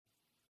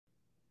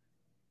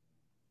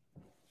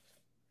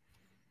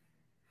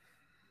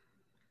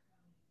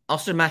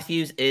Auston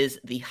Matthews is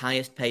the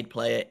highest paid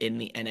player in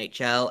the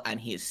NHL,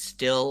 and he is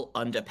still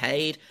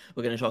underpaid.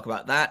 We're going to talk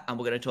about that, and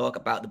we're going to talk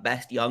about the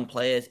best young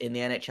players in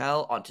the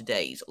NHL on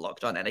today's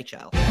Locked On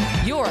NHL.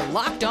 You're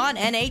Locked On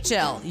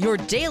NHL, your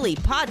daily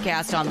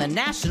podcast on the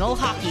National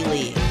Hockey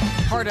League.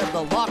 Part of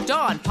the Locked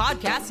On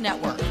Podcast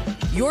Network,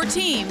 your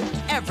team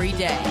every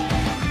day.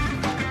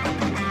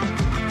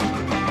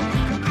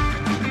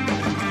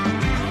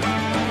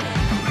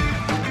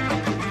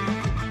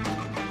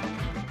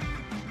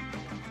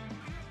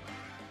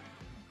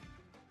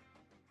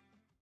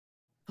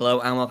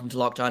 Hello and welcome to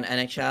Locked On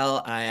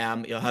NHL. I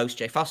am your host,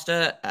 Jay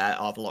Foster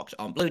of Locked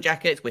On Blue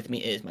Jackets. With me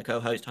is my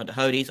co-host, Hunter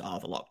Hodes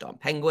of Locked On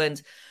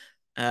Penguins.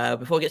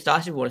 Before we get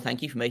started, we want to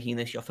thank you for making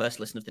this your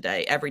first listen of the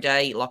day. Every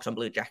day, Locked On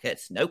Blue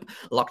Jackets,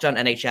 Locked On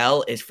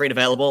NHL is free and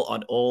available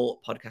on all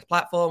podcast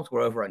platforms.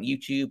 We're over on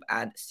YouTube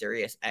and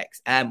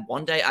SiriusXM.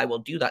 One day I will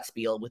do that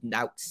spiel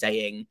without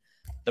saying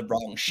the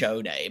wrong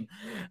show name.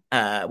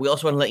 We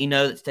also want to let you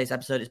know that today's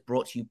episode is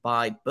brought to you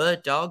by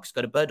Bird Dogs.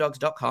 Go to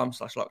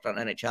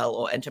birddogs.com/LockedOnNHL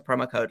or enter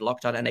promo code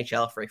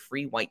LockedOnNHL for a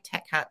free white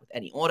tech hat with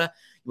any order.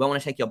 You won't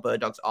want to take your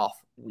Bird Dogs off,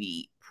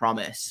 we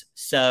promise.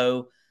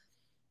 So,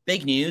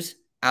 big news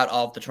out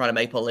of the Toronto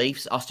Maple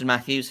Leafs. Auston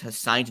Matthews has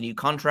signed a new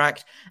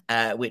contract,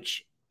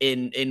 which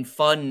in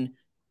fun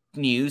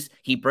news,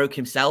 he broke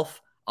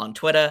himself on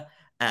Twitter.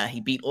 He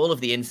beat all of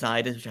the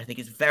insiders, which I think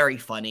is very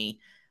funny.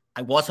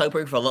 I was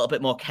hoping for a little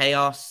bit more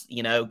chaos,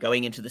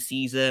 going into the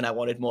season. I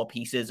wanted more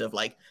pieces of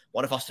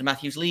what if Auston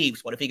Matthews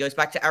leaves? What if he goes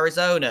back to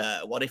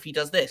Arizona? What if he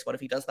does this? What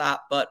if he does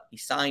that? But he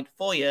signed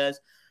 4 years,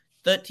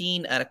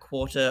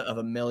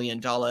 $13.25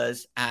 million.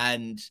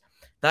 And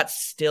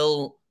that's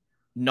still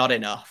not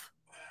enough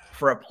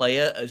for a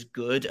player as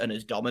good and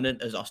as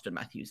dominant as Auston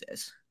Matthews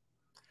is.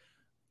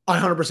 I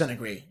 100%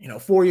 agree.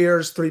 4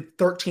 years,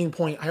 13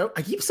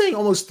 I keep saying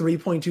almost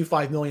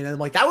 3.25 million. And I'm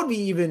like, that would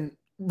be even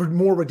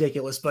more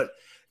ridiculous, but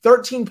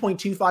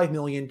 $13.25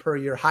 million per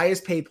year,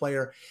 highest paid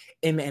player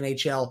in the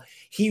NHL.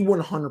 He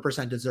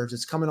 100% deserves it.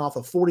 It's coming off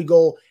a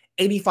 40-goal,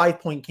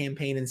 85-point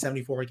campaign in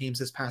 74 games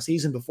this past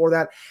season. Before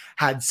that,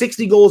 had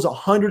 60 goals,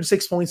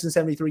 106 points in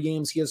 73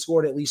 games. He has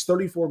scored at least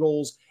 34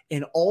 goals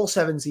in all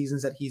 7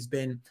 seasons that he's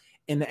been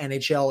in the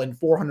NHL in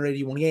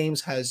 481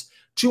 games, has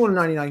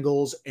 299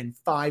 goals and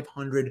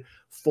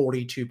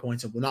 542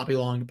 points. It will not be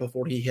long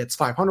before he hits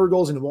 500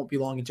 goals, and it won't be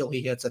long until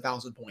he hits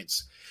 1,000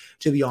 points,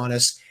 to be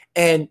honest.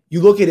 And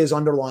you look at his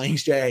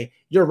underlyings, Jay,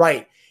 you're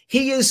right.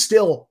 He is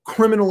still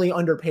criminally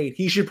underpaid.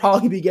 He should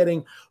probably be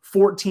getting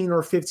 14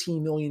 or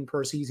 15 million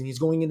per season. He's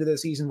going into the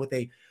season with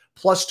a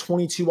plus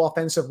 22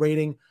 offensive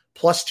rating,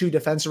 plus 2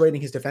 defensive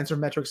rating. His defensive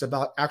metrics have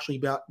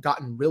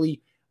gotten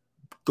really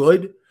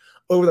good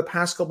over the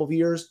past couple of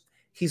years.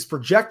 He's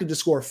projected to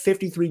score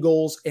 53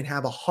 goals and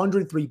have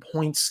 103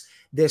 points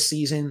this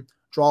season,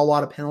 draw a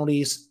lot of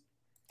penalties,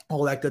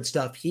 all that good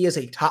stuff. He is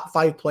a top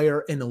 5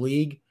 player in the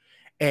league,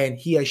 and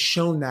he has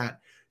shown that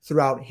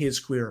throughout his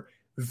career.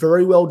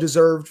 Very well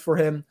deserved for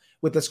him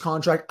with this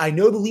contract. I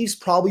know the Leafs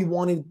probably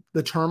wanted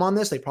the term on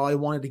this. They probably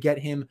wanted to get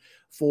him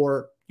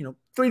for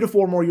 3 to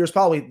 4 more years,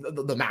 probably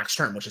the max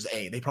term, which is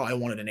A. They probably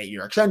wanted an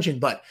 8-year extension,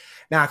 but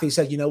Matthews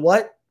said, you know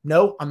what?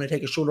 No, I'm going to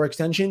take a shorter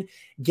extension,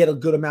 get a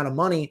good amount of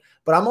money,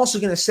 but I'm also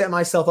going to set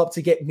myself up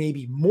to get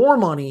maybe more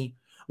money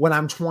when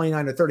I'm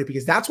 29 or 30,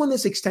 because that's when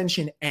this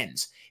extension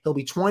ends. He'll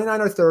be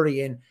 29 or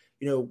 30. And,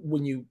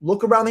 when you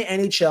look around the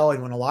NHL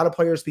and when a lot of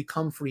players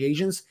become free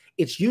agents,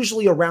 it's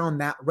usually around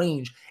that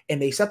range.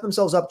 And they set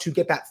themselves up to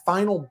get that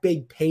final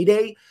big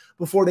payday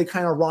before they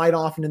kind of ride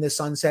off into the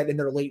sunset in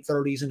their late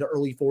 30s into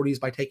early 40s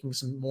by taking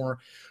some more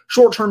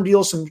short-term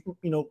deals, some,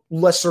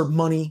 lesser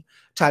money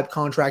type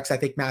contracts. I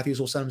think Matthews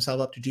will set himself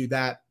up to do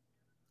that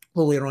a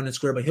little later on in his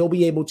career, but he'll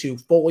be able to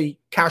fully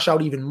cash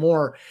out even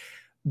more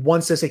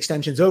once this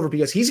extension's over,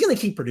 because he's going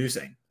to keep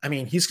producing. I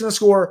mean, he's going to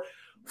score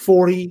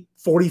 40,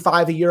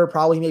 45 a year,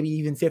 probably maybe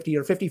even 50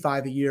 or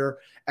 55 a year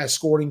as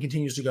scoring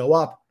continues to go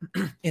up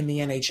in the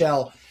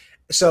NHL.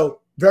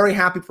 So very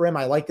happy for him.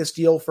 I like this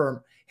deal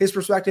from his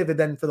perspective. And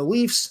then for the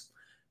Leafs,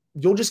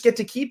 you'll just get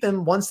to keep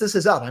him once this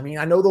is up. I mean,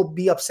 I know they'll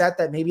be upset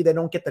that maybe they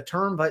don't get the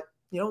term, but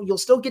you'll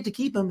still get to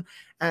keep him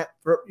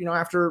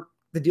after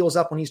the deal's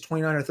up when he's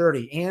 29 or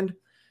 30. And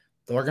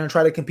they're going to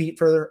try to compete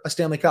for a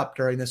Stanley Cup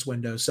during this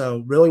window.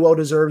 So really well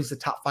deserved. He's the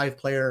top 5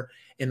 player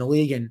in the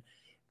league, and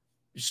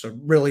just a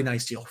really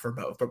nice deal for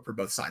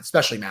both sides,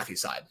 especially Matthews'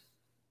 side.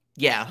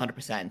 Yeah,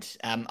 100%.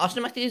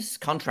 Auston Matthews'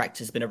 contract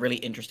has been a really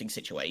interesting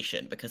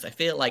situation because I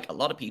feel like a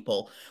lot of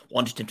people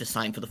wanted him to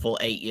sign for the full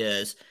 8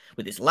 years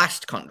with his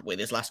last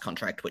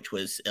contract, which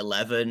was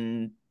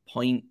 11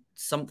 point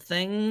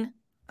something.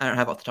 I don't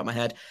have it off the top of my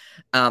head.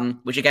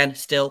 Which again,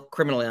 still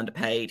criminally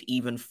underpaid,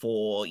 even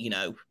for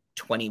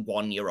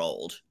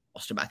 21-year-old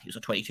Auston Matthews or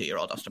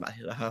 22-year-old Auston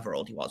Matthews, or however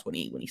old he was when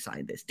he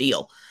signed this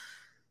deal.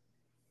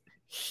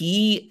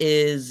 He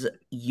is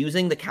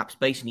using the cap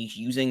space and he's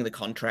using the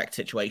contract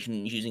situation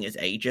and using his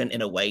agent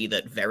in a way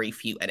that very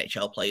few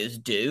NHL players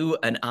do.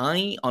 And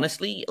I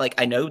honestly,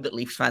 I know that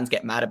Leafs fans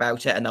get mad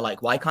about it and they're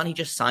like, why can't he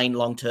just sign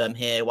long-term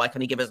here? Why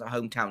can't he give us a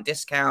hometown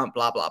discount?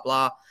 Blah, blah,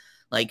 blah.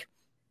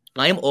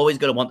 I am always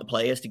going to want the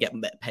players to get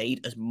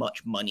paid as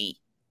much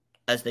money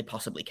as they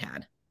possibly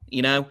can,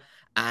 you know?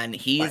 And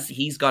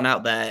he's gone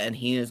out there and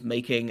he is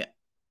making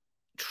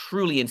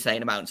truly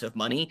insane amounts of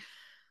money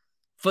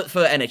for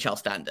NHL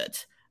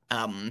standards.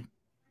 And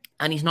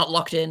he's not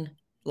locked in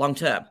long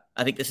term.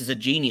 I think this is a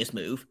genius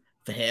move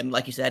for him.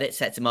 Like you said, it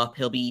sets him up.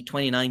 He'll be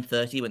 29,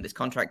 30 when this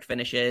contract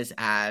finishes,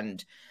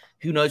 and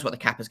who knows what the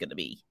cap is going to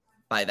be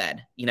by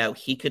then. You know,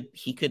 he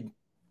could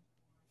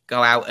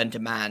go out and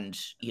demand,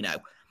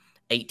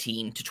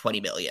 18 to 20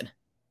 million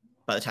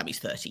by the time he's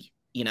 30,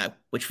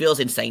 which feels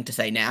insane to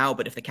say now,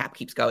 but if the cap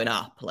keeps going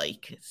up,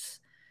 like it's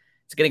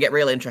going to get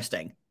real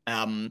interesting.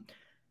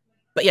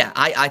 But yeah,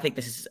 I think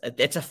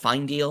it's a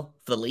fine deal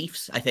for the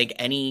Leafs. I think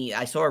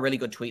I saw a really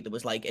good tweet that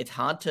was like, it's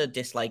hard to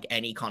dislike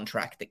any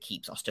contract that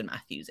keeps Auston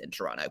Matthews in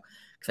Toronto.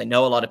 Because I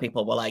know a lot of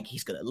people were like,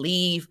 he's going to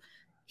leave.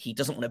 He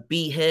doesn't want to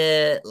be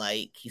here.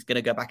 Like, he's going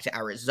to go back to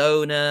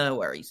Arizona,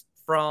 where he's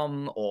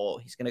from, or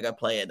he's going to go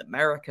play in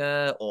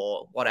America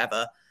or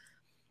whatever.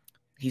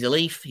 He's a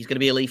Leaf. He's going to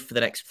be a Leaf for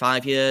the next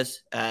 5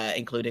 years,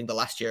 including the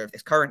last year of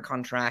this current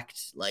contract.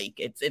 Like,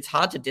 it's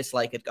hard to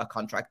dislike a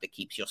contract that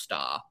keeps your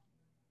star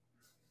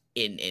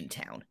in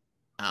town.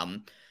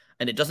 And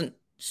it doesn't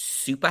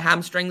super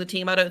hamstring the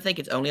team, I don't think.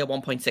 It's only a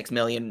 1.6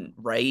 million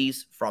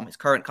raise from his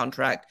current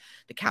contract.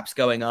 The cap's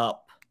going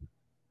up,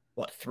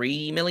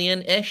 3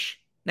 million-ish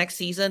next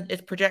season,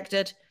 it's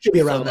projected. Should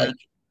be around that.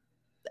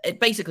 It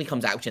basically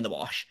comes out in the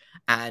wash,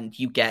 and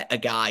you get a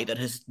guy that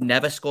has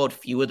never scored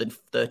fewer than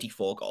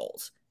 34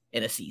 goals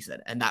in a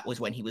season, and that was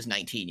when he was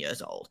 19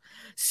 years old.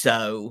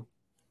 So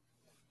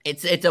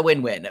it's a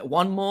win-win.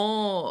 One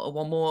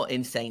more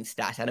insane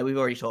stat. I know we've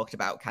already talked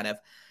about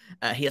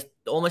he has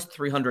almost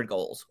 300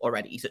 goals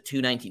already. He's at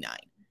 299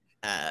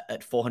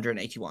 at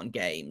 481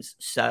 games.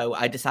 So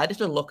I decided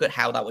to look at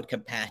how that would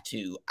compare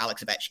to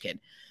Alex Ovechkin,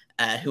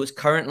 who is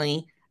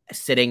currently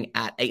sitting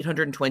at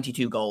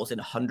 822 goals in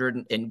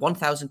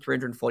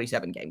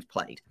 1,347 games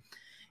played.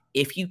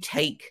 If you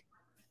take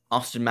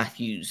Auston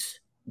Matthews'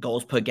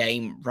 goals per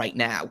game right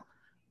now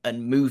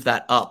and move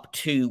that up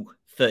to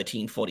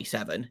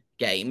 1,347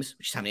 games,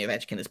 which is how many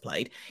Ovechkin has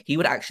played, he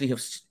would actually have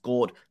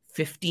scored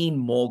 15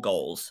 more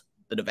goals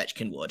than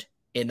Ovechkin would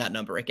in that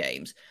number of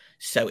games.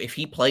 So if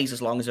he plays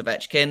as long as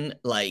Ovechkin,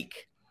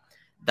 like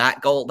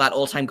that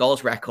all-time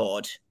goals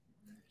record,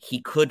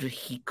 he could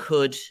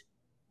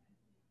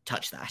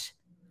touch that.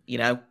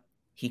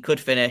 He could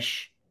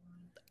finish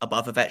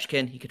above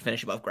Ovechkin. He could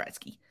finish above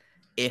Gretzky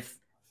if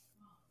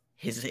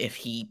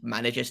he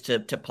manages to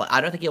play.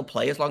 I don't think he'll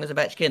play as long as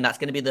Ovechkin. That's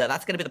going to be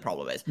the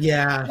problem.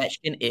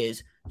 Ovechkin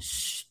is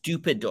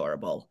stupid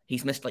durable.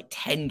 He's missed like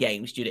 10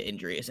 games due to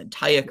injury his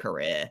entire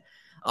career.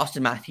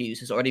 Auston Matthews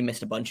has already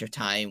missed a bunch of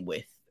time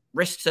with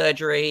wrist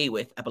surgery,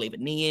 with, I believe, a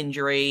knee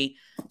injury.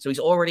 So he's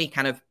already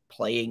kind of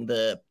playing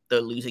the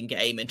losing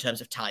game in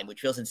terms of time, which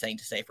feels insane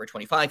to say for a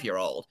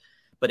 25-year-old.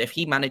 But if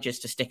he manages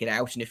to stick it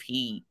out, and if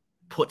he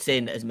puts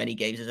in as many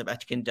games as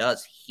Ovechkin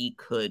does, he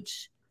could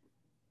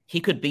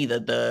be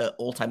the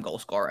all-time goal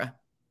scorer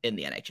in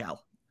the NHL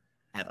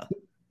ever.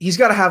 He's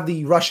got to have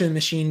the Russian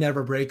machine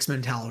never breaks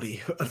mentality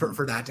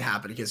for that to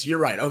happen, because you're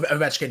right.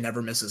 Ovechkin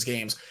never misses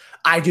games.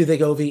 I do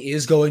think Ovi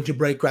is going to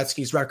break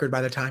Gretzky's record by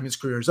the time his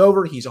career is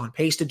over. He's on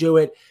pace to do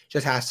it.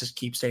 Just has to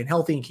keep staying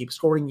healthy and keep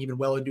scoring even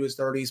well into his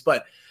 30s.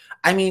 But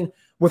I mean,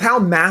 with how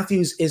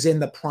Matthews is in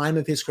the prime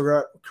of his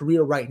career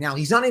right now,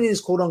 he's not in his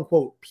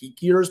quote-unquote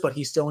peak years, but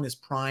he's still in his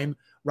prime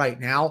right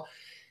now.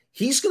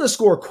 He's going to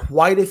score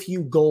quite a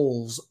few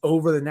goals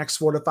over the next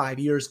 4 to 5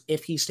 years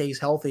if he stays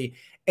healthy.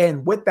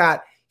 And with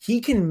that,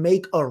 he can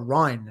make a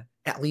run,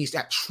 at least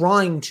at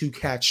trying to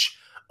catch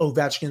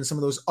Ovechkin, some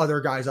of those other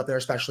guys up there,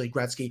 especially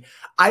Gretzky.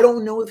 I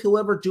don't know if he'll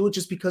ever do it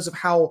just because of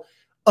how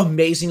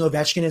amazing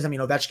Ovechkin is. I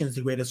mean, Ovechkin is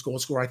the greatest goal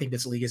scorer I think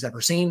this league has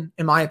ever seen,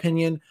 in my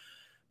opinion.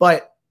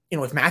 But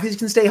if Matthews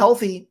can stay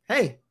healthy,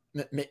 hey,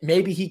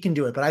 maybe he can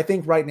do it. But I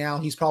think right now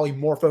he's probably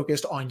more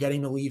focused on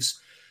getting the Leafs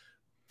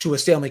to a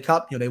Stanley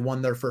Cup. They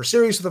won their first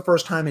series for the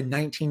first time in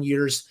 19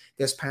 years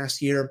this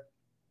past year.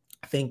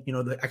 I think,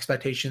 the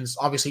expectations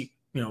obviously,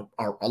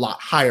 are a lot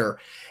higher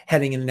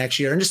heading into next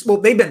year. And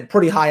they've been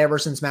pretty high ever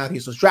since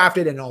Matthews was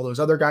drafted and all those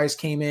other guys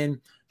came in,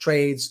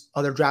 trades,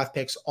 other draft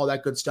picks, all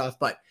that good stuff.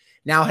 But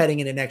now heading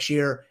into next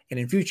year and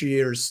in future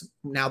years,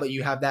 now that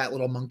you have that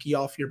little monkey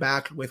off your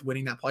back with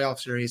winning that playoff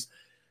series,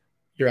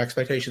 your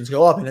expectations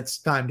go up, and it's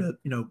time to,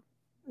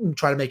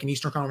 try to make an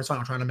Eastern Conference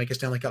final, trying to make a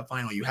Stanley Cup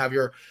final. You have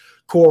your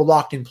core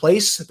locked in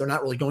place. They're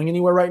not really going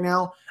anywhere right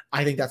now.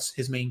 I think that's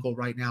his main goal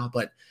right now,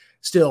 but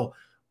still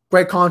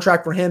great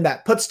contract for him.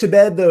 That puts to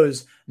bed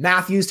those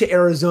Matthews to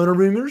Arizona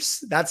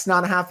rumors. That's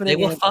not happening.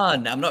 They were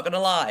fun. I'm not going to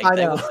lie.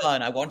 They were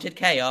fun. I wanted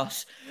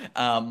chaos.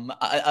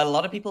 A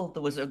lot of people,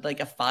 there was like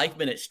a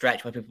 5-minute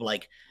stretch where people were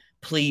like,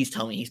 please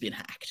tell me he's been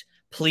hacked.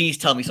 Please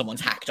tell me someone's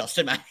hacked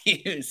Auston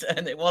Matthews.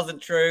 And it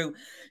wasn't true.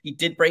 He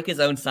did break his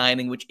own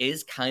signing, which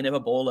is kind of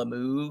a baller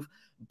move,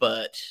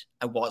 but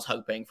I was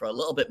hoping for a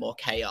little bit more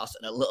chaos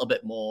and a little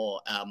bit more,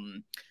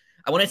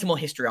 I wanted some more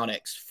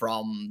histrionics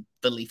from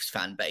the Leafs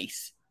fan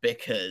base,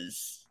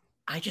 because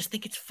I just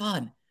think it's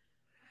fun.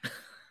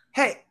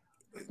 Hey,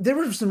 there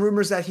were some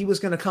rumors that he was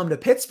going to come to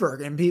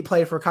Pittsburgh and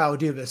play for Kyle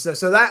Dubas.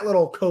 So that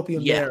little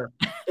copium there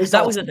is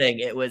that was the thing.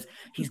 It was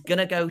he's going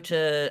to go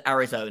to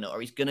Arizona or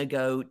he's going to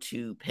go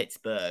to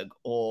Pittsburgh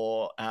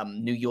or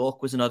New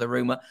York was another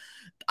rumor.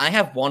 I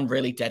have one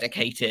really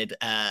dedicated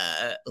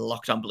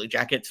Locked On Blue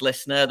Jackets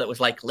listener that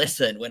was like,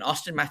 listen, when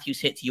Auston Matthews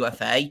hits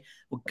UFA,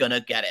 we're going to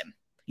get him.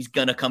 He's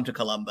going to come to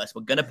Columbus.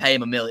 We're going to pay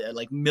him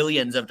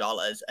millions of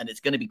dollars, and it's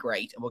going to be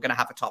great. And we're going to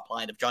have a top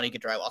line of Johnny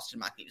Gaudreau, Auston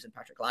Matthews, and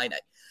Patrick Laine,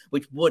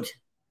 which would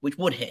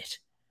hit.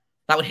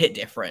 That would hit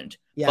different.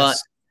 Yes. But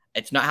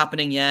it's not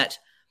happening yet.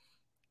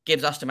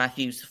 Gives Auston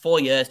Matthews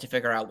 4 years to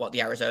figure out what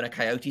the Arizona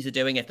Coyotes are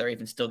doing, if they're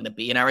even still going to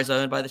be in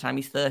Arizona by the time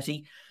he's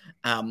 30.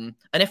 And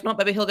if not,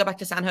 maybe he'll go back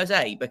to San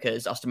Jose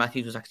because Auston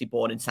Matthews was actually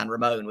born in San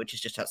Ramon, which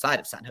is just outside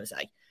of San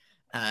Jose.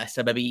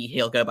 So maybe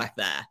he'll go back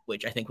there,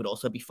 which I think would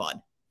also be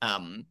fun.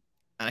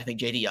 And I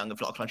think JD Young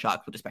of Locked On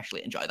Sharks would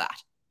especially enjoy that.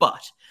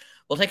 But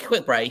we'll take a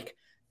quick break.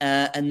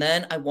 And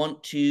then I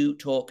want to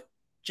talk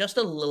just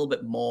a little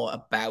bit more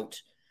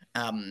about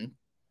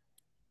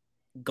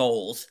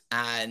goals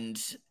and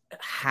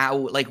how,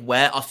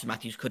 where Auston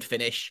Matthews could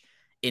finish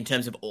in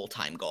terms of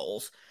all-time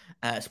goals.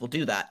 So we'll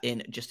do that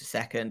in just a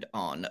second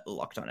on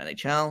Locked On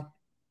NHL.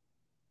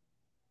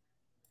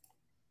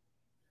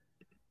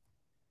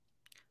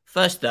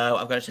 First, though,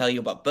 I've got to tell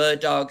you about Bird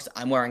Dogs.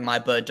 I'm wearing my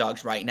Bird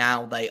Dogs right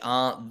now. They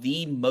are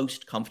the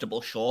most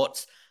comfortable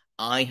shorts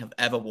I have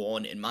ever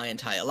worn in my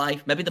entire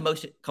life. Maybe the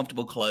most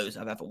comfortable clothes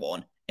I've ever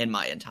worn in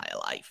my entire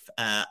life.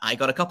 I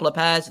got a couple of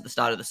pairs at the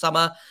start of the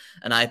summer,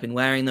 and I've been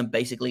wearing them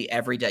basically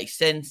every day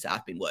since.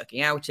 I've been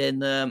working out in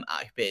them.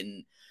 I've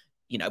been,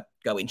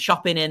 going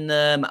shopping in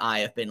them. I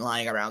have been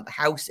lying around the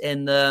house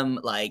in them.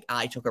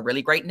 I took a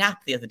really great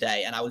nap the other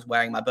day, and I was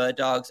wearing my Bird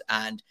Dogs,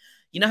 and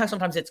you know how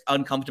sometimes it's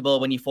uncomfortable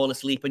when you fall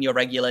asleep in your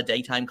regular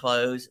daytime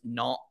clothes?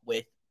 Not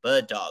with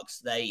Bird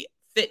Dogs. They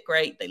fit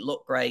great. They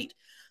look great.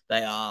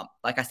 They are,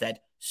 like I said,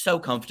 so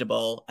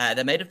comfortable.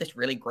 They're made of this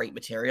really great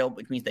material,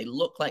 which means they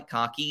look like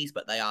khakis,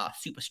 but they are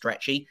super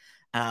stretchy,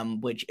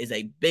 which is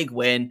a big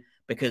win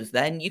because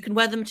then you can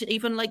wear them to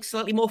even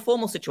slightly more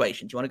formal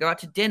situations. You want to go out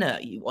to dinner.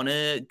 You want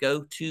to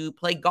go to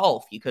play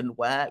golf. You can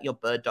wear your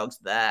Bird Dogs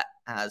there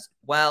as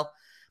well.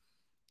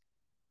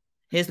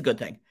 Here's the good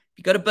thing. If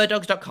you go to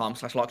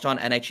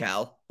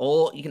birddogs.com/LockedOnNHL,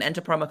 or you can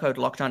enter promo code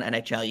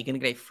LockedOnNHL, you're going to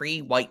get a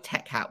free white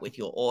tech hat with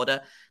your order.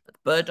 That's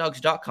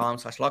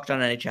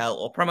birddogs.com/LockedOnNHL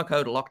or promo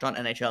code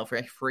LockedOnNHL for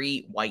a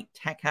free white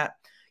tech hat.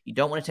 You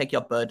don't want to take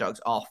your Bird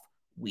Dogs off.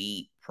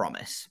 We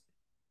promise.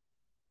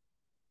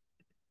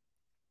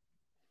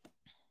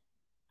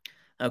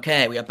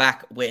 Okay, we are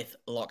back with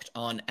Locked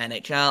On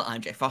NHL.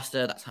 I'm Jay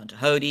Foster. That's Hunter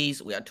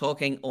Hodes. We are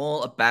talking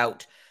all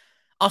about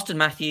Auston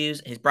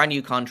Matthews, his brand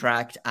new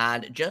contract,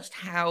 and just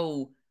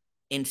how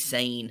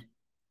insane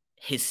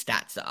his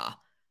stats are.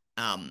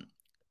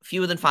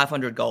 Fewer than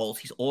 500 goals.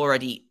 Fewer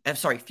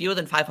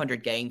than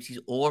 500 games. He's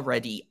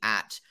already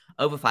at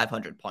over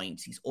 500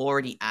 points. He's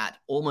already at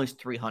almost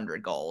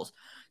 300 goals.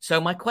 So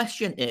my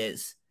question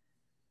is,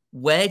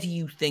 where do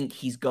you think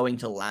he's going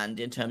to land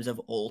in terms of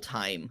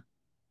all-time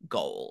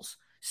goals?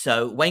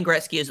 So Wayne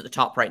Gretzky is at the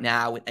top right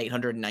now with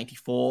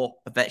 894,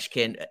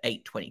 Ovechkin at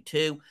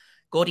 822.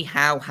 Gordie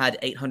Howe had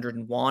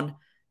 801.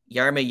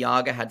 Jaromir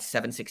Jagr had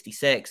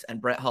 766, and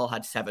Brett Hull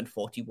had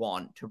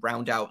 741 to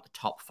round out the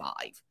top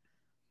five.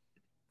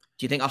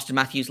 Do you think Auston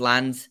Matthews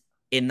lands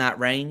in that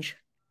range?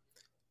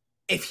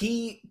 If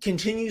he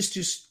continues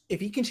to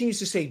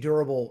stay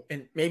durable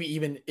and maybe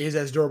even is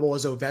as durable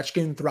as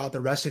Ovechkin throughout the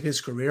rest of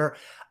his career,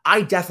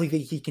 I definitely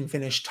think he can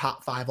finish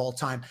top 5 all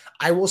time.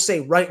 I will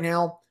say right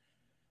now,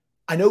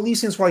 I know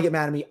Leafs fans probably get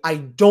mad at me. I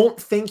don't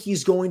think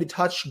he's going to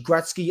touch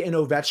Gretzky and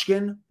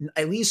Ovechkin,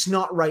 at least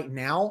not right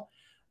now,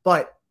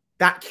 but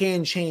that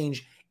can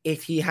change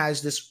if he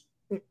has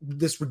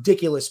this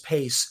ridiculous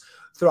pace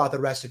throughout the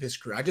rest of his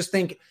career. I just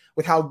think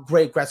with how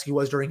great Gretzky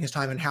was during his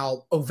time and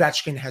how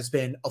Ovechkin has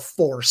been a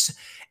force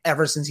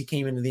ever since he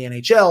came into the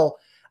NHL,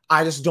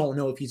 I just don't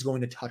know if he's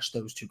going to touch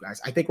those two guys.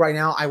 I think right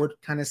now I would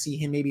kind of see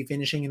him maybe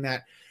finishing in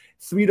that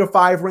 3 to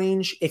 5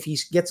 range. If he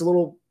gets a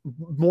little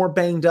more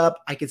banged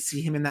up, I could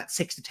see him in that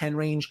 6 to 10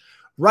 range.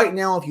 Right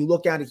now, if you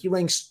look at it, he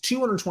ranks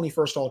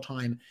 221st all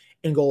time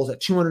in goals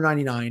at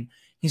 299.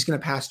 He's going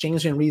to pass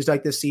James Van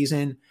Riemsdyk this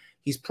season.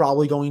 He's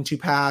probably going to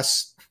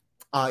pass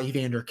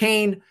Evander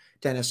Kane,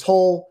 Dennis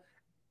Hull.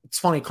 It's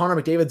funny, Connor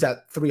McDavid's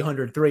at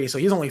 303, so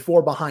he's only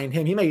 4 behind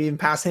him. He may even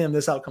pass him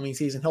this upcoming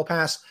season. He'll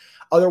pass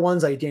other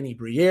ones like Danny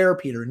Briere,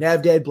 Peter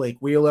Nedved, Blake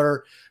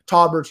Wheeler,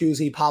 Todd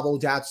Bertuzzi, Pavel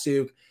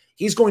Datsyuk.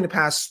 He's going to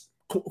pass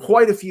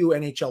quite a few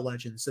NHL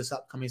legends this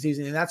upcoming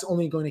season, and that's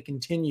only going to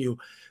continue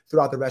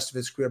throughout the rest of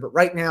his career. But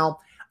right now,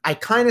 I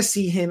kind of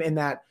see him in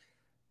that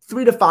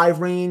 3 to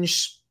 5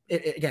 range.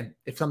 Again,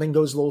 if something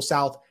goes a little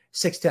south,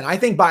 6-10. I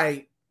think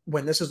by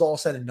when this is all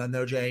said and done,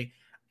 though, Jay,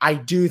 I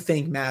do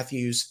think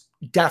Matthews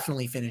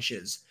definitely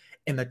finishes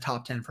in the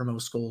top 10 for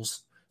most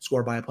goals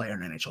scored by a player in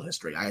NHL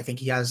history. I think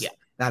he has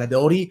that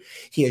ability.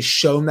 He has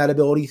shown that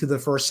ability through the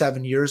first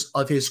 7 years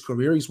of his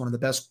career. He's one of the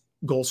best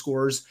goal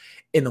scorers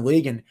in the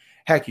league. And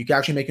Heck, you can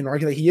actually make an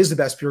argument that he is the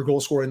best pure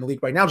goal scorer in the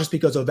league right now just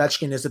because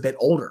Ovechkin is a bit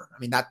older. I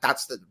mean,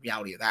 that's the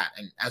reality of that.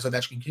 And as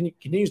Ovechkin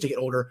continues to get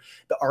older,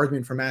 the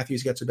argument for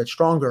Matthews gets a bit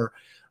stronger.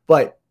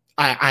 But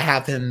I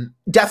have him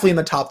definitely in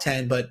the top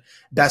 10, but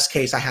best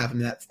case, I have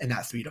him in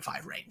that 3 to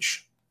 5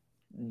 range.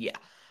 Yeah.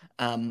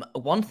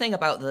 One thing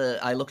about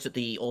I looked at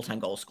the all-time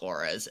goal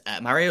scorers.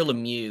 Mario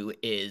Lemieux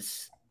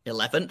is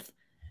 11th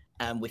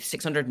with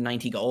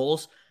 690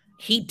 goals.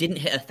 He didn't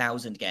hit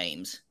 1,000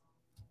 games.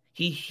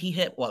 He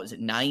hit,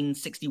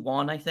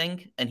 961, I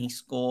think, and he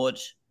scored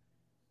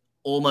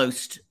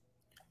almost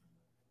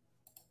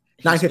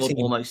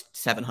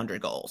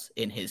 700 goals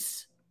in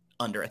his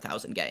under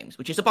 1,000 games,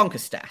 which is a bonkers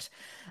stat.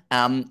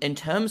 In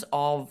terms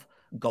of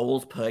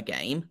goals per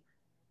game,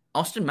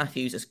 Auston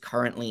Matthews is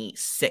currently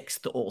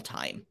 6th all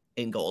time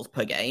in goals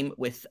per game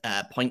with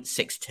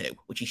 0.62,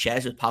 which he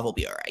shares with Pavel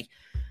Bure.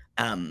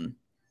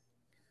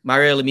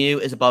 Mario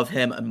Lemieux is above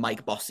him, and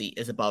Mike Bossy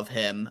is above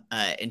him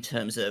in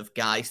terms of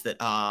guys that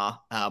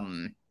are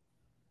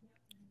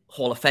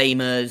Hall of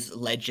Famers,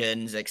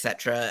 legends,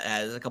 etc.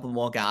 There's a couple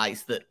more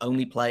guys that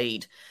only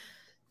played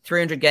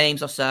 300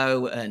 games or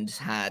so and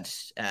had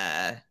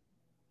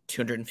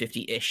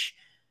 250-ish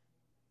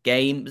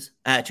games,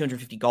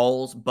 250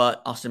 goals,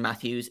 but Auston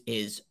Matthews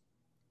is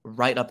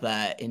right up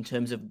there in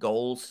terms of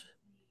goals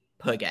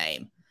per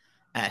game.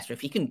 So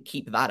if he can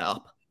keep that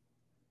up,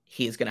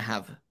 he is going to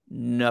have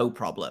no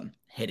problem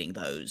hitting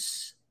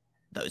those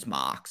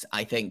marks.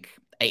 I think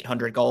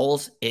 800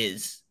 goals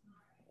is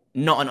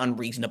not an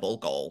unreasonable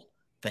goal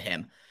for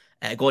him.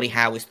 Gordie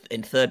Howe is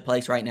in 3rd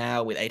place right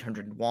now with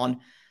 801.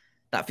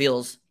 That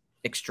feels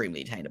extremely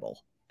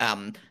attainable.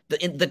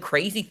 The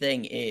crazy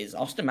thing is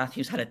Auston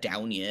Matthews had a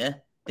down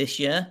year this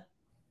year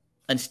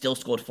and still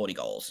scored 40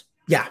 goals.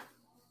 Yeah.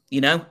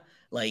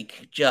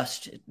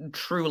 Just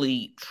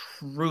truly,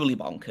 truly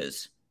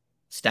bonkers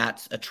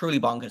stats, a truly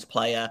bonkers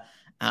player.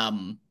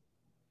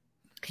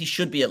 He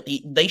should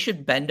be, they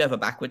should bend over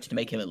backwards to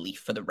make him a Leaf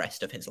for the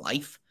rest of his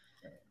life.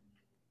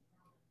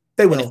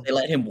 They will. And if they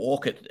let him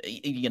walk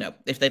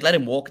if they'd let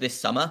him walk this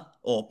summer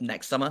or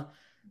next summer,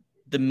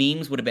 the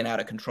memes would have been out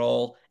of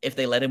control. If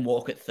they let him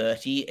walk at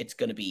 30, it's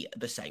going to be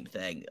the same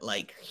thing.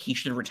 He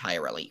should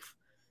retire a Leaf.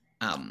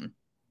 100%.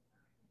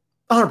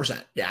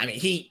 Yeah. I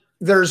mean,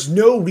 there's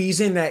no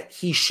reason that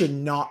he should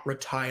not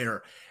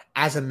retire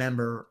as a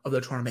member of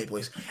the Toronto Maple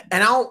Leafs.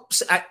 And I'll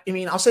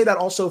say that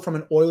also from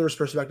an Oilers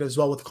perspective as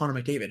well with Connor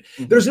McDavid.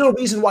 Mm-hmm. There's no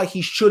reason why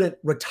he shouldn't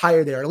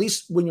retire there, at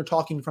least when you're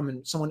talking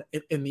from someone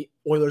in the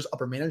Oilers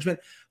upper management.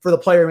 For the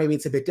player, maybe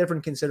it's a bit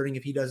different considering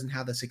if he doesn't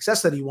have the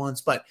success that he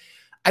wants. But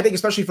I think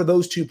especially for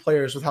those two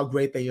players with how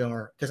great they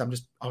are, because I'm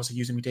just obviously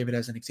using McDavid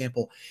as an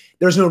example,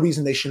 there's no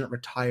reason they shouldn't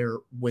retire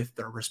with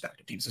their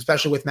respective teams,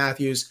 especially with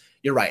Matthews.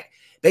 You're right.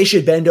 They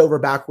should bend over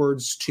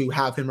backwards to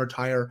have him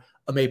retire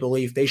a Maple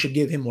Leaf. They should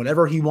give him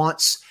whatever he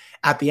wants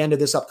at the end of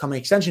this upcoming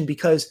extension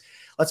because,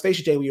 let's face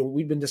it, Jay,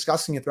 we've been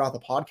discussing it throughout the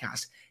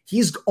podcast.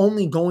 He's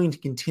only going to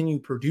continue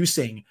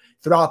producing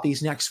throughout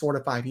these next 4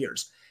 to 5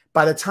 years.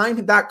 By the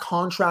time that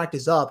contract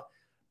is up,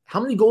 how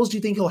many goals do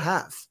you think he'll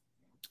have?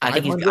 I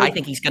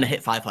think he's going to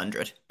hit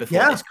 500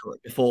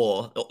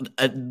 before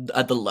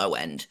at the low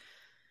end.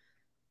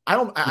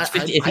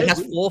 If he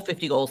has 4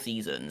 50-goal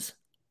seasons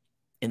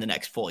in the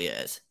next 4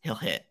 years, he'll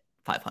hit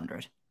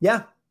 500.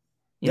 Yeah.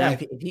 Yeah.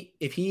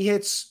 If he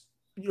hits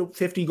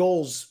 50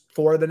 goals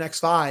for the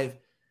next 5,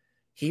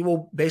 he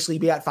will basically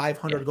be at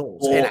 500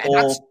 goals. And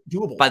that's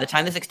doable. By the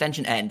time this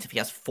extension ends, if he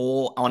has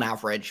 4 on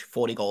average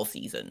 40-goal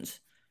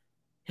seasons,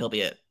 he'll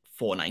be at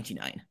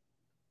 499.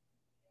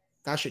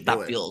 That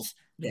feels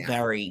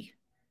very,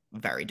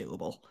 very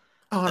doable.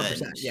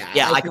 100%.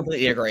 Yeah, I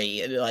completely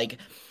agree.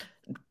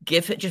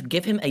 Give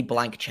him a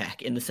blank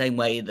check in the same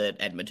way that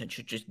Edmonton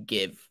should just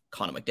give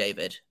Connor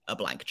McDavid a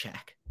blank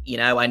check.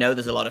 I know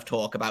there's a lot of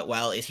talk about,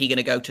 well, is he going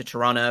to go to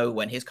Toronto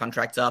when his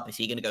contract's up? Is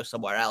he going to go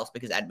somewhere else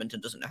because Edmonton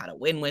doesn't know how to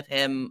win with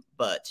him?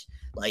 But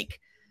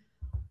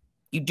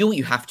you do what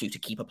you have to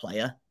keep a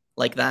player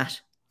like that.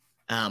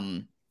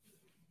 And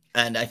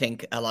I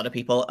think a lot of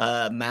people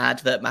are mad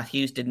that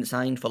Matthews didn't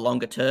sign for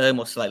longer term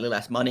or slightly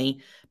less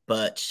money,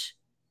 but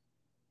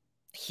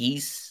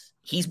he's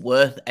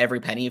worth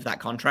every penny of that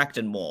contract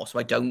and more. So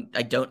I can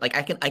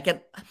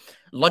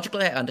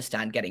logically, I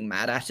understand getting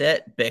mad at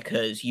it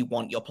because you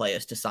want your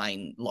players to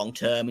sign long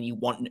term and you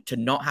want to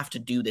not have to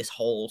do this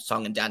whole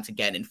song and dance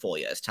again in 4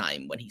 years'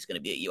 time when he's going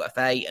to be at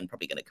UFA and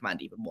probably going to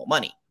command even more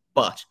money.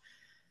 But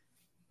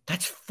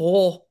that's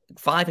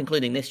 5,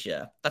 including this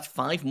year. That's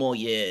 5 more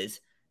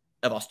years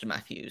of Auston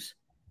Matthews.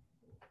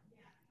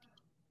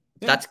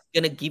 Yeah. That's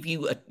going to give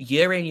you a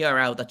year in, year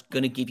out. That's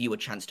going to give you a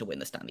chance to win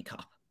the Stanley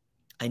Cup.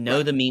 I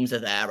know the memes are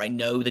there. I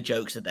know the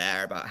jokes are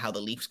there about how the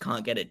Leafs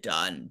can't get it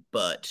done,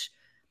 but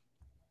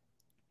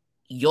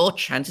your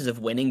chances of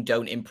winning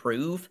don't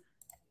improve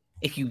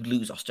if you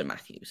lose Auston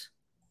Matthews,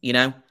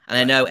 And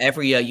I know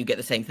every year you get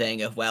the same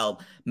thing of, well,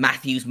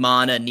 Matthews,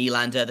 Marner,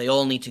 Nylander, they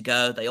all need to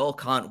go. They all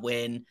can't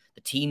win.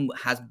 The team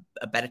has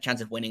a better chance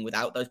of winning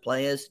without those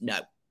players. No,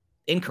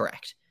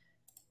 incorrect.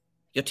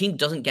 Your team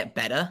doesn't get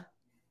better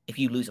if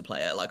you lose a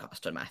player like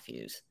Auston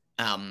Matthews,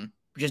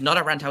 which is not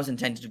a rant I was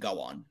intended to go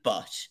on,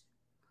 but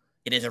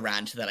it is a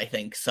rant that I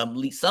think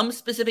some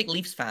specific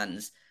Leafs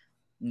fans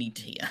need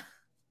to hear.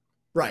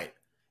 Right.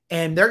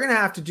 And they're going to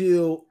have to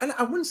do, and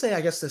I wouldn't say,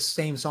 I guess, the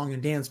same song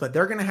and dance, but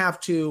they're going to have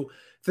to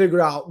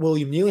figure out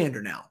William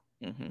Nylander now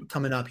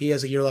coming up. He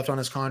has a year left on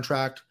his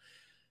contract.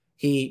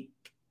 He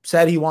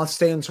said he wants to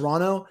stay in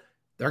Toronto.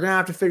 They're going to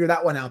have to figure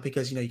that one out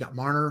because, you got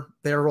Marner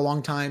there for a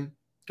long time.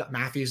 Got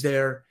Matthews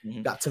there.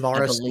 Got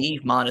Tavares. I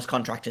believe Marner's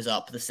contract is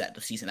up the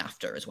season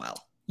after as well.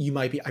 You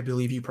might be, I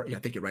believe you, I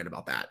think you're right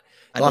about that.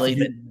 I believe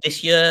that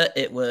this year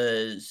it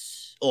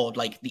was, or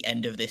like the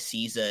end of this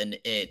season,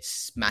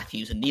 it's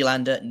Matthews and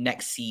Nylander.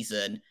 Next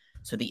season,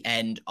 so the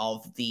end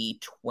of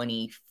the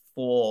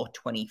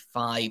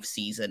 24-25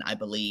 season, I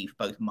believe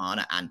both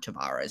Marner and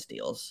Tavares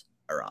deals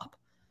are up.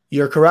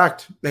 You're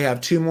correct. They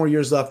have 2 more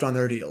years left on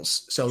their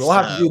deals. So they'll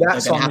have to do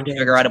that. They're going to have to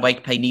figure out a way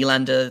to pay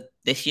Nylander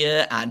this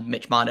year and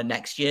Mitch Marner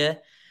next year.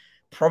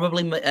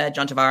 Probably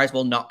John Tavares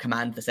will not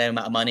command the same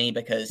amount of money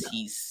because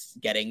he's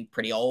getting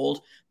pretty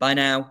old by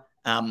now.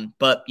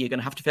 But you're going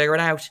to have to figure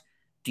it out.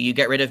 Do you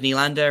get rid of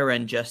Nylander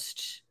and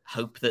just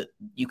hope that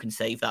you can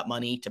save that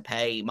money to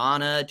pay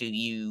Marner? Do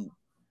you...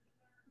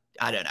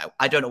 I don't know.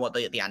 I don't know what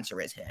the answer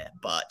is here,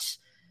 but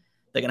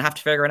they're going to have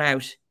to figure it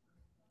out.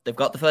 They've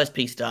got the first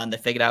piece done. They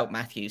figured out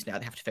Matthews. Now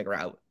they have to figure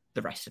out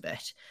the rest of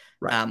it.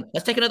 Right.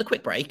 Let's take another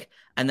quick break.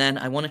 And then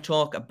I want to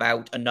talk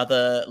about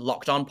another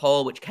Locked On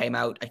poll, which came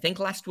out, I think,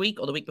 last week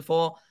or the week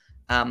before.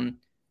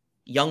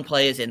 Young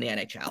players in the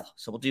NHL.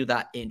 So we'll do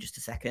that in just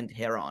a second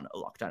here on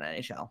Locked On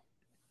NHL.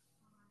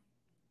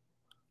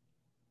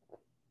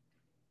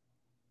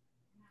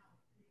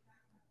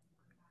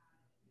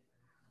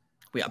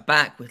 We are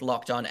back with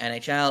Locked On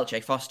NHL.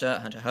 Jay Foster,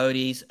 Hunter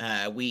Hodes.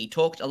 We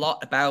talked a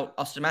lot about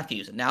Auston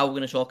Matthews, and now we're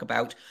going to talk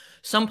about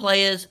some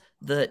players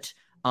that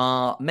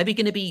are maybe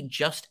going to be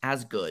just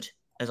as good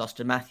as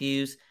Auston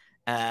Matthews.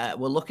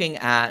 We're looking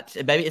at,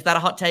 maybe, is that a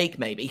hot take?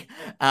 Maybe.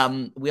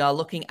 We are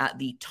looking at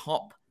the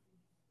top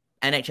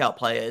NHL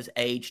players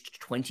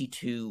aged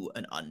 22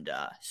 and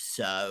under.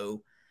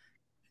 So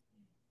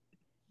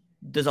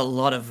there's a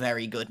lot of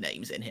very good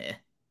names in here.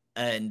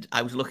 And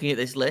I was looking at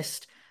this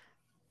list.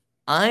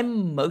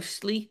 I'm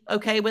mostly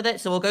okay with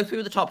it, so we'll go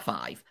through the top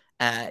 5.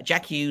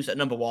 Jack Hughes at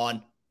number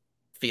 1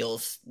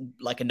 feels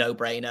like a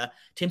no-brainer.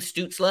 Tim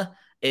Stützle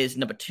is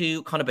number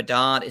 2. Connor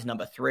Bedard is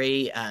number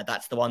 3.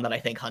 That's the one that I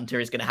think Hunter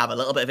is going to have a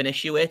little bit of an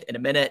issue with in a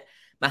minute.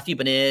 Matthew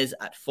Beniers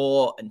at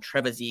 4 and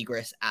Trevor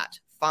Zegras at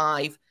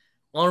 5.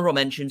 Honorable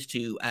mentions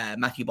to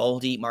Matthew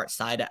Boldy, Moritz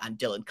Seider, and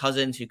Dylan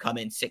Cousins, who come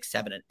in 6,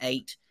 7, and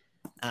 8.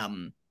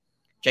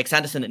 Jake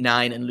Sanderson at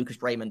 9 and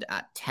Lucas Raymond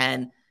at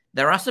 10.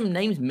 There are some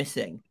names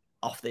missing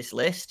off this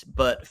list,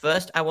 but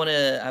first I want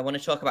to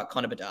talk about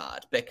Connor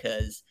Bedard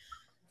because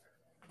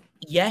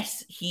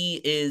yes, he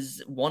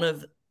is one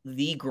of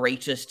the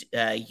greatest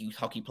youth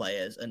hockey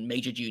players and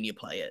major junior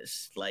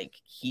players. Like,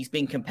 he's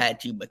been compared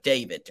to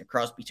McDavid, to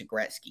Crosby, to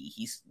Gretzky.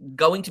 He's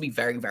going to be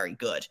very, very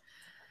good.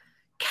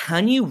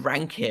 Can you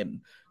rank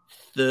him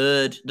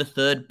the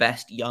third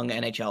best young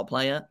NHL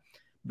player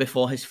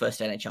before his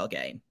first NHL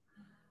game?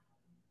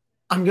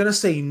 I'm going to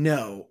say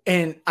no.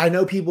 And I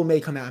know people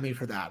may come at me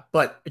for that,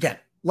 but again,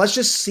 let's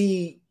just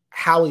see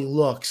how he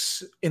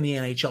looks in the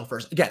NHL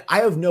first. Again,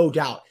 I have no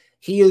doubt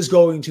he is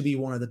going to be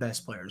one of the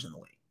best players in the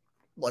league.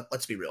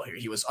 Let's be real here.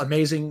 He was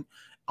amazing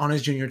on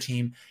his junior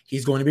team.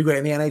 He's going to be great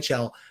in the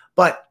NHL.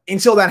 But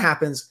until that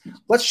happens,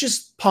 let's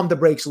just pump the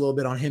brakes a little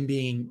bit on him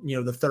being,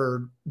 the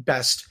third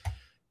best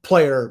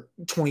player,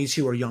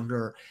 22 or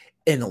younger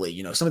in the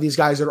league. Some of these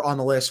guys that are on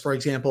the list, for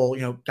example,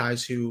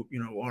 guys who,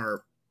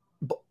 are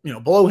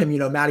below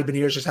him, Matty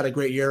Beniers just had a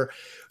great year.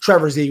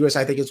 Trevor Zegras,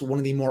 I think, is one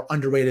of the more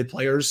underrated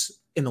players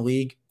in the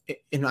league,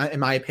 in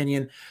my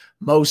opinion.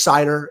 Mo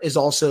Seider is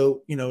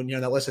also, near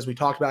that list, as we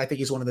talked about. I think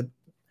he's one of the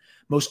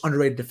most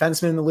underrated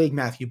defensemen in the league.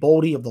 Matthew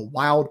Boldy of the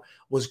Wild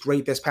was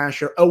great this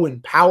past year. Owen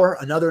Power,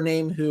 another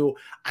name who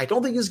I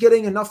don't think is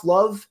getting enough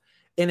love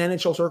in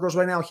NHL circles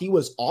right now. He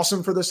was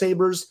awesome for the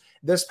Sabres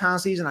this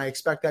past season. I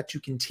expect that to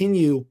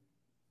continue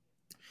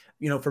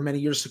for many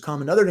years to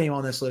come. Another name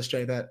on this list,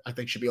 Jay, that I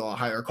think should be a lot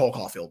higher, Cole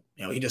Caulfield.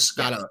 He just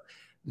got a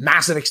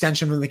massive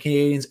extension from the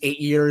Canadiens, 8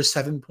 years,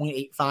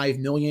 $7.85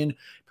 million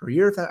per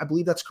year. I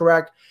believe that's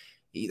correct.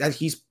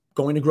 He's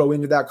going to grow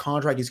into that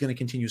contract. He's going to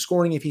continue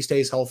scoring if he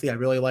stays healthy. I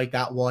really like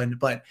that one.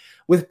 But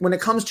when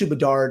it comes to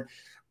Bedard,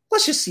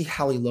 let's just see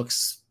how he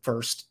looks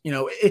first.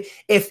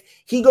 If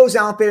he goes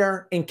out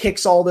there and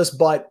kicks all this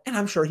butt, and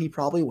I'm sure he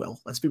probably will,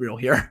 let's be real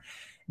here,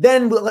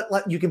 then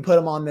you can put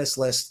him on this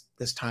list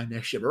this time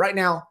next year. But right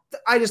now,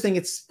 I just think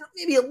it's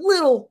maybe a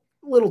little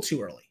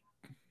too early.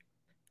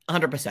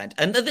 100%.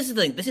 And this is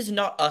the thing. This is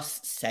not us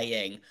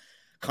saying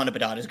Connor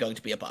Bedard is going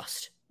to be a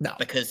bust. No.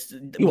 Because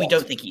we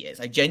don't think he is.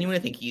 I genuinely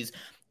think he's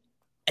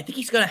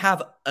going to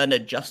have an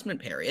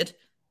adjustment period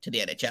to the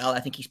NHL. I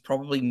think he's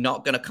probably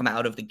not going to come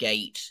out of the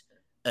gate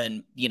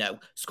and,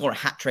 score a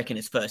hat trick in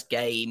his first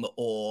game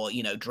or,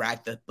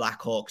 drag the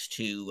Blackhawks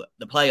to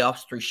the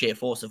playoffs through sheer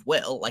force of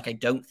will. Like, I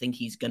don't think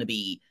he's going to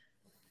be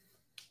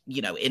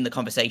in the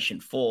conversation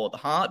for the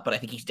Hart, but I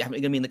think he's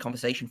definitely going to be in the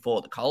conversation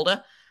for the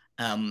Calder.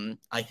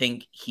 I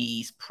think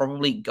he's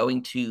probably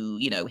going to,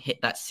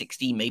 hit that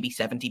 60, maybe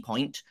 70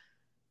 point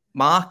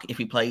mark if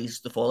he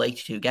plays the full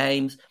 82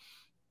 games.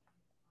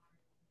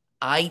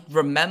 I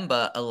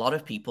remember a lot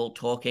of people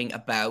talking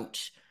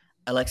about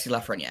Alexis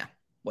Lafreniere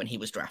when he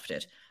was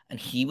drafted, and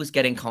he was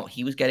getting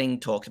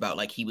talked about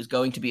like he was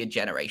going to be a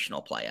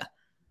generational player.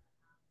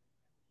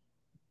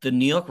 The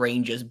New York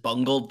Rangers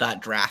bungled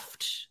that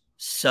draft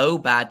so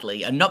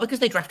badly, and not because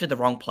they drafted the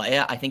wrong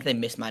player. I think they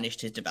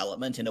mismanaged his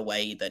development in a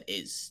way that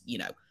is,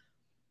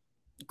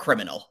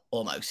 criminal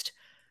almost.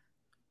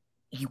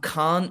 You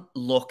can't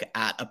look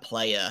at a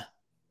player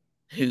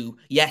who,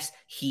 yes,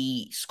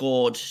 he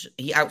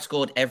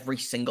outscored every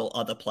single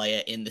other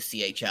player in the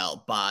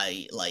CHL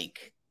by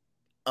like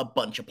a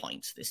bunch of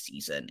points this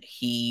season.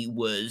 He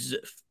was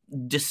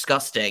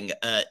disgusting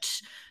at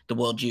the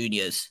World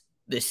Juniors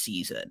this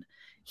season.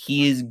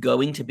 He is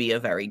going to be a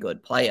very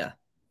good player.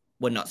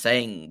 We're not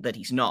saying that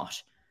he's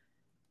not.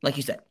 Like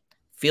you said,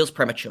 feels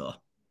premature.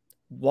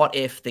 What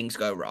if things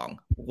go wrong?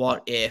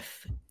 What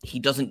if he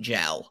doesn't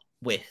gel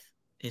with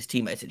his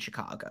teammates in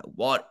Chicago?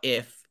 What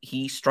if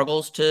he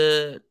struggles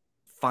to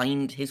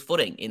find his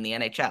footing in the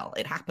NHL?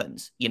 It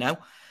happens,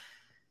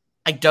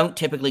 I don't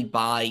typically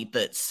buy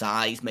that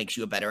size makes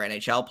you a better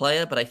NHL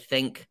player, but I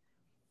think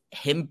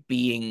him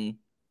being,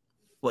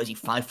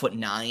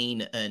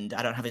 5'9", and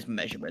I don't have his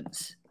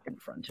measurements in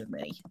front of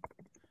me.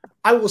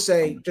 I will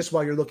say, just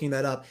while you're looking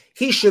that up,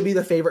 he should be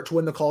the favorite to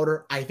win the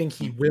Calder. I think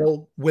he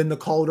will win the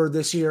Calder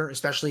this year,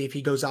 especially if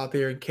he goes out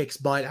there and kicks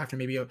butt after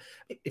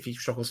if he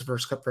struggles the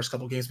first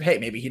couple of games. But hey,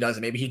 maybe he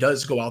doesn't. Maybe he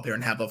does go out there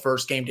and have a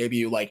first game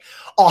debut like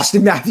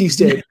Auston Matthews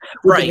did.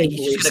 Right,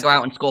 he's just going to go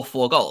out and score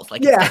 4 goals.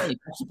 It's definitely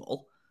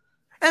possible.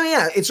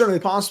 It's certainly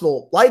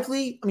possible.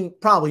 Likely,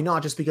 probably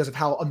not, just because of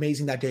how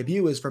amazing that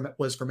debut was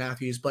for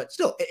Matthews, but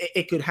still,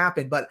 it could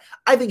happen. But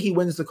I think he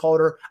wins the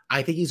Calder.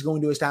 I think he's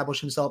going to establish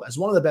himself as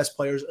one of the best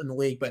players in the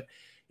league. But,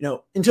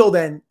 until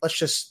then, let's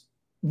just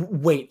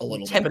wait a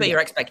little bit. Temper your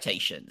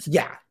expectations.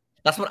 Yeah.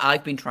 That's what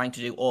I've been trying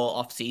to do all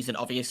off-season.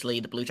 Obviously,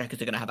 the Blue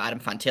Jackets are going to have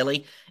Adam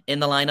Fantilli in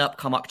the lineup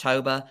come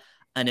October,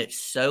 and it's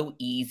so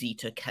easy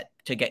to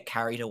get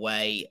carried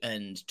away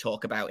and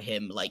talk about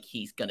him like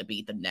he's going to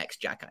be the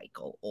next Jack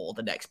Eichel or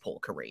the next Paul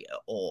Kariya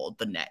or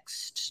the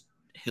next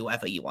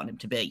whoever you want him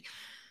to be.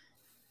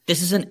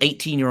 This is an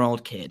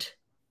 18-year-old kid.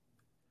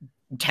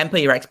 Temper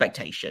your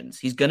expectations.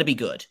 He's going to be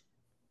good.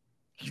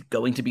 He's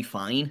going to be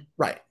fine.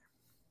 Right.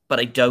 But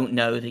I don't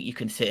know that you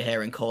can sit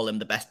here and call him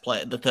the best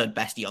player, the third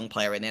best young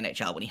player in the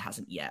NHL when he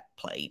hasn't yet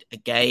played a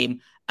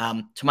game.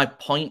 To my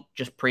point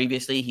just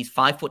previously, he's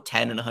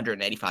 5'10" and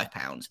 185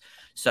 pounds.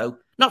 So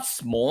not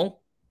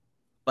small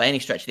by any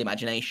stretch of the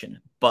imagination,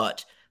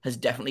 but has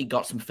definitely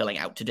got some filling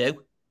out to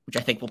do, which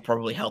I think will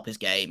probably help his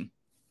game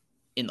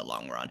in the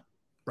long run.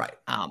 Right.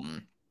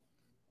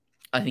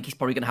 I think he's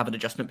probably going to have an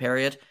adjustment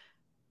period,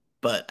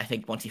 but I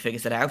think once he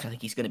figures it out, I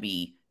think he's going to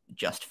be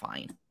just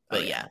fine.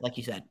 But yeah, like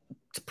you said,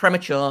 it's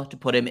premature to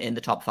put him in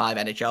the top 5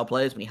 NHL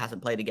players when he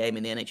hasn't played a game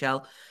in the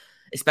NHL,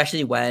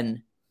 especially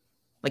when,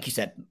 like you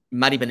said,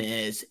 Matty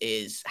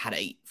Beniers had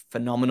a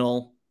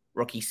phenomenal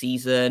rookie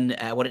season.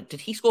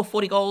 Did he score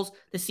 40 goals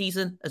this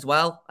season as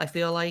well? I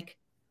feel like.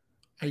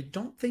 I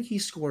don't think he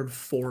scored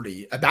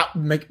 40.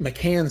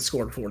 McCann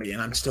scored 40,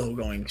 and I'm still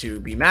going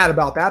to be mad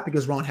about that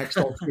because Ron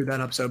Hextall screwed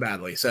that up so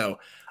badly. So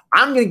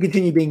I'm going to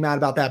continue being mad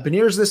about that.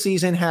 Beniers this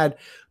season had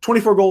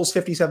 24 goals,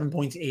 57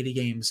 points, 80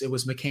 games. It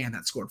was McCann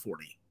that scored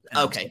 40.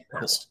 Okay,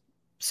 cool.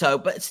 So,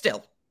 but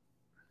still,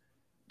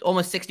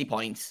 almost 60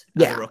 points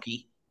as a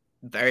rookie.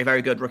 Very,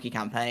 very good rookie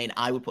campaign.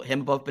 I would put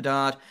him above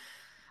Bedard.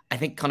 I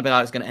think Connor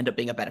Bedard is going to end up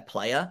being a better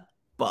player,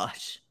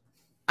 but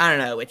I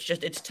don't know.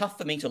 It's tough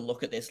for me to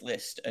look at this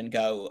list and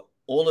go,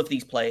 all of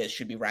these players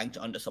should be ranked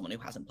under someone who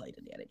hasn't played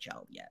in the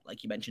NHL yet.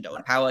 Like you mentioned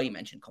Owen Power, you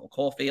mentioned Cole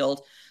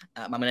Caulfield.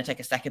 I'm going to take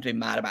a second to be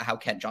mad about how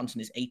Kent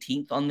Johnson is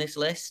 18th on this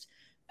list,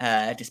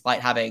 despite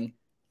having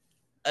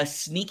a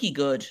sneaky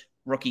good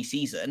rookie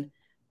season.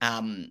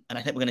 And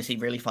I think we're going to see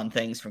really fun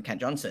things from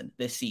Kent Johnson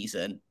this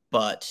season.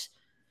 But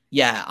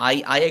yeah,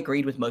 I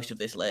agreed with most of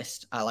this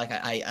list. Like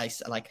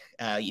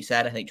you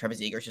said, I think Trevor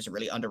Zegras is just a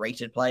really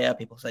underrated player.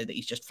 People say that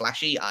he's just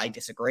flashy. I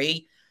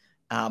disagree.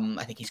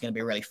 I think he's going to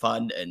be really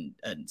fun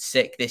and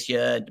sick this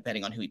year,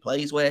 depending on who he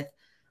plays with.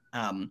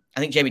 I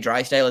think Jamie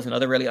Drysdale is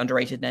another really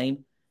underrated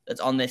name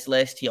that's on this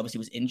list. He obviously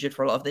was injured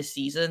for a lot of this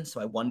season,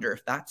 so I wonder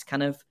if that's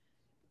kind of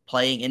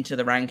playing into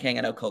the ranking.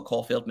 I know Cole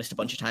Caulfield missed a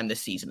bunch of time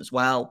this season as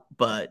well,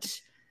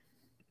 but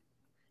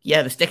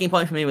yeah, the sticking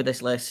point for me with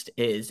this list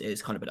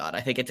is Connor Bedard.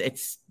 I think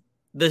it's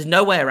there's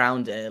no way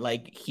around it.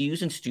 Like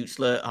Hughes and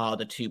Stutzler are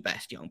the 2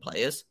 best young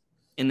players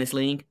in this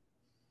league.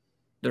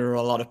 There are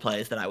a lot of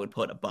players that I would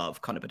put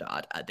above Connor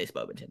Bedard at this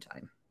moment in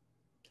time.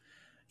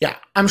 Yeah,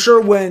 I'm sure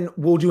when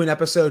we'll do an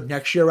episode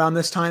next year around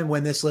this time,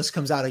 when this list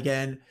comes out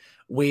again,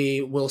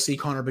 we will see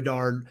Connor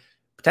Bedard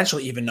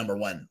potentially even number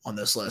 1 on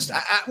this list.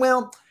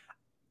 Well,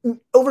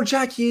 over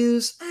Jack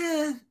Hughes,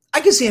 I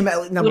can see him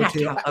at He number would have to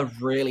 2. have a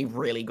really,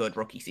 really good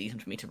rookie season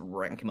for me to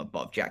rank him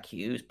above Jack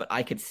Hughes, but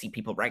I could see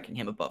people ranking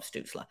him above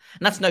Stutzler.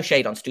 And that's no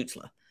shade on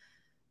Stutzler.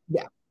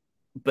 Yeah.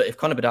 But if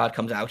Connor Bedard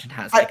comes out and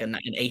has like an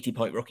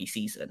 80-point rookie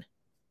season,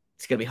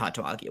 it's going to be hard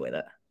to argue with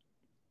it.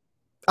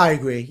 I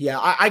agree. Yeah,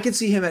 I could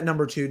see him at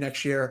number 2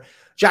 next year.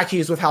 Jack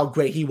Hughes, with how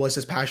great he was,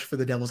 his passion for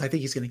the Devils, I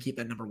think he's going to keep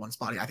that number 1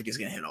 spot. I think he's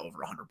going to hit over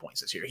 100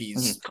 points this year.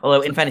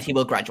 Although in fairness, he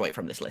will graduate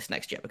from this list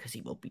next year because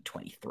he will be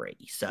 23.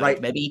 So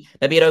right. maybe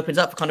it opens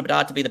up for Connor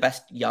Bedard to be the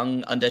best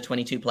young under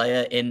 22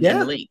 player in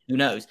the league. Who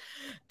knows?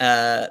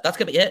 That's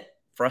going to be it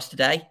for us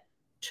today.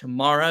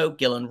 Tomorrow,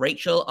 Gil and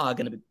Rachel are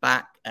going to be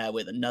back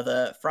with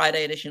another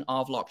Friday edition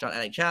of Locked On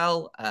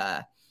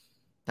NHL.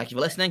 Thank you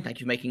for listening. Thank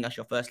you for making us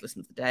your first listen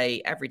of the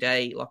day. Every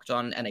day, Locked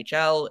On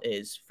NHL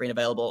is free and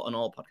available on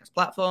all podcast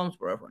platforms.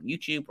 We're over on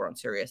YouTube. We're on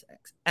Sirius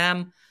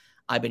XM.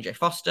 I've been Jay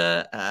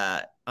Foster,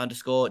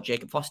 _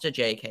 Jacob Foster,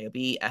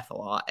 JAKOB,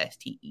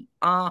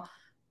 FORSTER,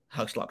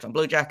 host Locked On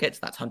Blue Jackets.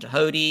 That's Hunter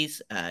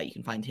Hodies. You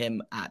can find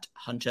him at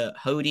Hunter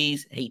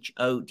Hodies,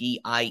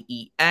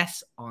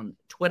 HODIES on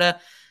Twitter.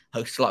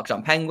 Hosts Locked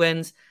On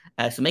Penguins.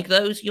 So make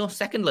those your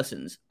second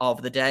listens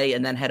of the day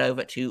and then head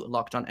over to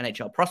Locked On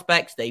NHL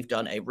Prospects. They've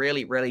done a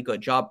really, really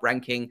good job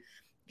ranking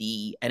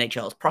the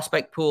NHL's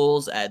prospect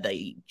pools. They're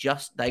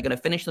going to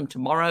finish them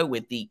tomorrow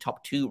with the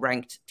top 2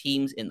 ranked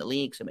teams in the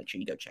league. So make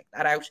sure you go check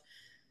that out.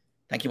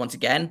 Thank you once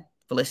again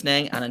for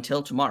listening. And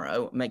until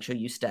tomorrow, make sure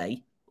you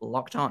stay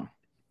locked on.